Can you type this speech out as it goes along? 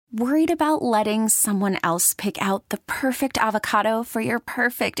Worried about letting someone else pick out the perfect avocado for your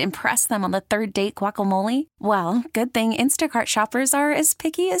perfect impress them on the third date guacamole? Well, good thing Instacart shoppers are as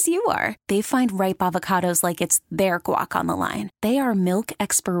picky as you are. They find ripe avocados like it's their guac on the line. They are milk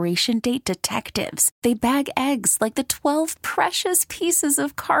expiration date detectives. They bag eggs like the 12 precious pieces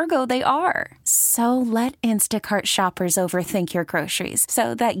of cargo they are. So let Instacart shoppers overthink your groceries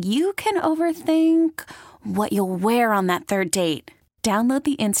so that you can overthink what you'll wear on that third date. Download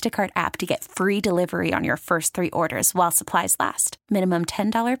the Instacart app to get free delivery on your first 3 orders while supplies last. Minimum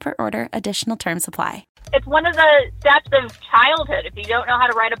 $10 per order. Additional terms apply. It's one of the steps of childhood. If you don't know how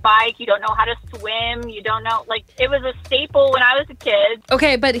to ride a bike, you don't know how to swim, you don't know, it was a staple when I was a kid.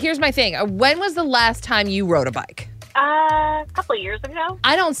 Okay, but here's my thing. When was the last time you rode a bike? A couple of years ago.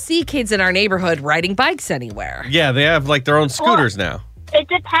 I don't see kids in our neighborhood riding bikes anywhere. Yeah, they have their own scooters now. It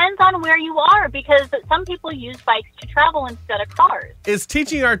depends on where you are because some people use bikes to travel instead of cars. Is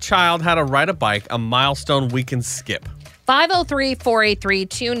teaching our child how to ride a bike a milestone we can skip?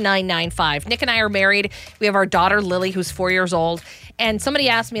 503-483-2995. Nick and I are married. We have our daughter, Lily, who's 4 years old. And somebody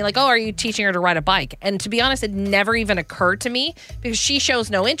asked me, are you teaching her to ride a bike? And to be honest, it never even occurred to me because she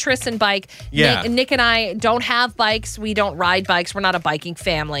shows no interest in bike. Yeah. Nick and I don't have bikes. We don't ride bikes. We're not a biking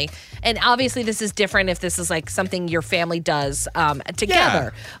family. And obviously, this is different if this is something your family does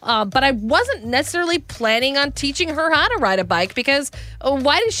together. Yeah. But I wasn't necessarily planning on teaching her how to ride a bike because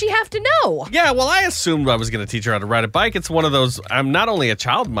why does she have to know? Yeah, well, I assumed I was going to teach her how to ride a bike. It's one of those, I'm not only a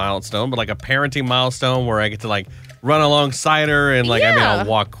child milestone, but a parenting milestone where I get to run alongside her and I'll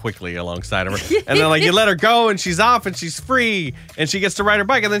walk quickly alongside her. And then you let her go and she's off and she's free and she gets to ride her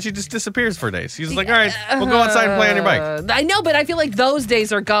bike and then she just disappears for days. She's all right, we'll go outside and play on your bike. I know, but I feel like those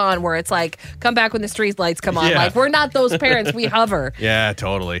days are gone where it's come back when the street lights come on. Yeah. We're not those parents. We hover. Yeah,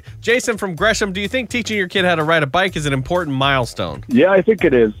 totally. Jason from Gresham, do you think teaching your kid how to ride a bike is an important milestone? Yeah, I think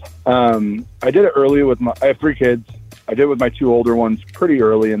it is. I did it early I have 3 kids. I did it with my 2 older ones pretty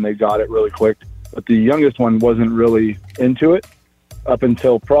early and they got it really quick. But the youngest one wasn't really into it up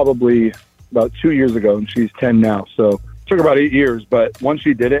until probably about 2 years ago, and she's 10 now. So it took about 8 years, but once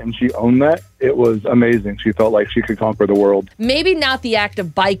she did it and she owned that, it was amazing. She felt like she could conquer the world. Maybe not the act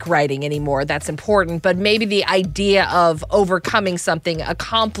of bike riding anymore, that's important, but maybe the idea of overcoming something,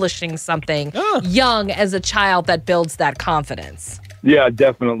 accomplishing something young as a child that builds that confidence. Yeah,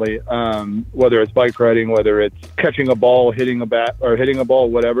 definitely. Whether it's bike riding, whether it's catching a ball, hitting a bat, or hitting a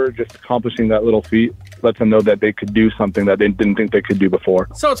ball, whatever, just accomplishing that little feat lets them know that they could do something that they didn't think they could do before.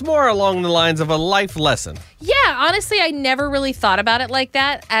 So it's more along the lines of a life lesson. Yeah, honestly, I never really thought about it like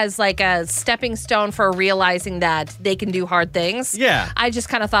that, as a stepping stone for realizing that they can do hard things. Yeah. I just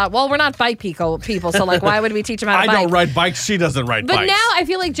kind of thought, well, we're not bike people, so why would we teach them how to bike? I don't ride bikes. She doesn't ride bikes. But now I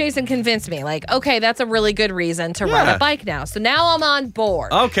feel like Jason convinced me. Okay, that's a really good reason to ride a bike now. So now I'm on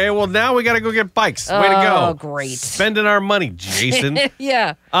board. Okay, well, now we got to go get bikes. Way to go. Oh, great. Spending our money, Jason.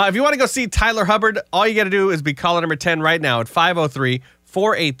 Yeah. If you want to go see Tyler Hubbard, all you got to do is be caller number 10 right now at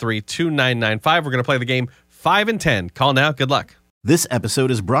 503-483-2995. We're going to play the game 5 and 10. Call now. Good luck. This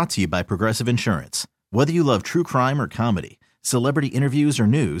episode is brought to you by Progressive Insurance. Whether you love true crime or comedy, celebrity interviews or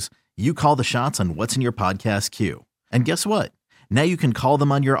news, you call the shots on what's in your podcast queue. And guess what? Now you can call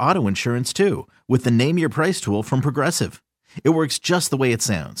them on your auto insurance too with the Name Your Price tool from Progressive. It works just the way it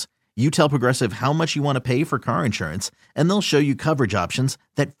sounds. You tell Progressive how much you want to pay for car insurance, and they'll show you coverage options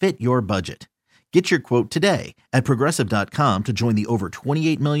that fit your budget. Get your quote today at Progressive.com to join the over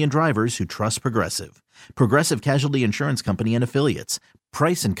 28 million drivers who trust Progressive. Progressive Casualty Insurance Company and Affiliates.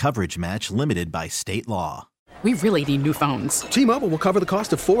 Price and coverage match limited by state law. We really need new phones. T-Mobile will cover the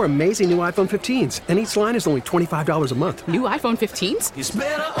cost of 4 amazing new iPhone 15s, and each line is only $25 a month. New iPhone 15s? It's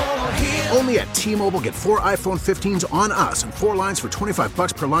better over here. Only at T-Mobile, get 4 iPhone 15s on us and 4 lines for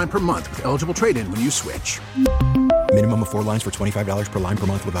 $25 per line per month with eligible trade-in when you switch. Minimum of 4 lines for $25 per line per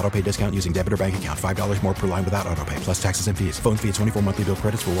month with autopay discount using debit or bank account. $5 more per line without autopay, plus taxes and fees. Phone fee at 24 monthly bill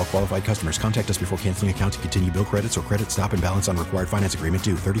credits for well-qualified customers. Contact us before canceling account to continue bill credits or credit stop and balance on required finance agreement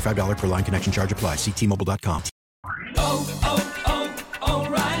due. $35 per line connection charge applies. See T-Mobile.com.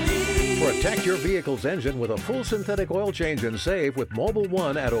 O'Reilly. Protect your vehicle's engine with a full synthetic oil change and save with Mobile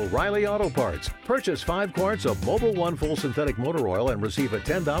One at O'Reilly Auto Parts. Purchase 5 quarts of Mobile One full synthetic motor oil and receive a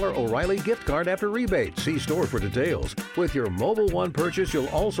 $10 O'Reilly gift card after rebate. See store for details. With your Mobile One purchase, you'll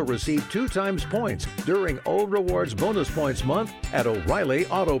also receive 2 times points during O Rewards Bonus Points Month at O'Reilly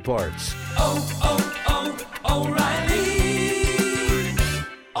Auto Parts. O'Reilly.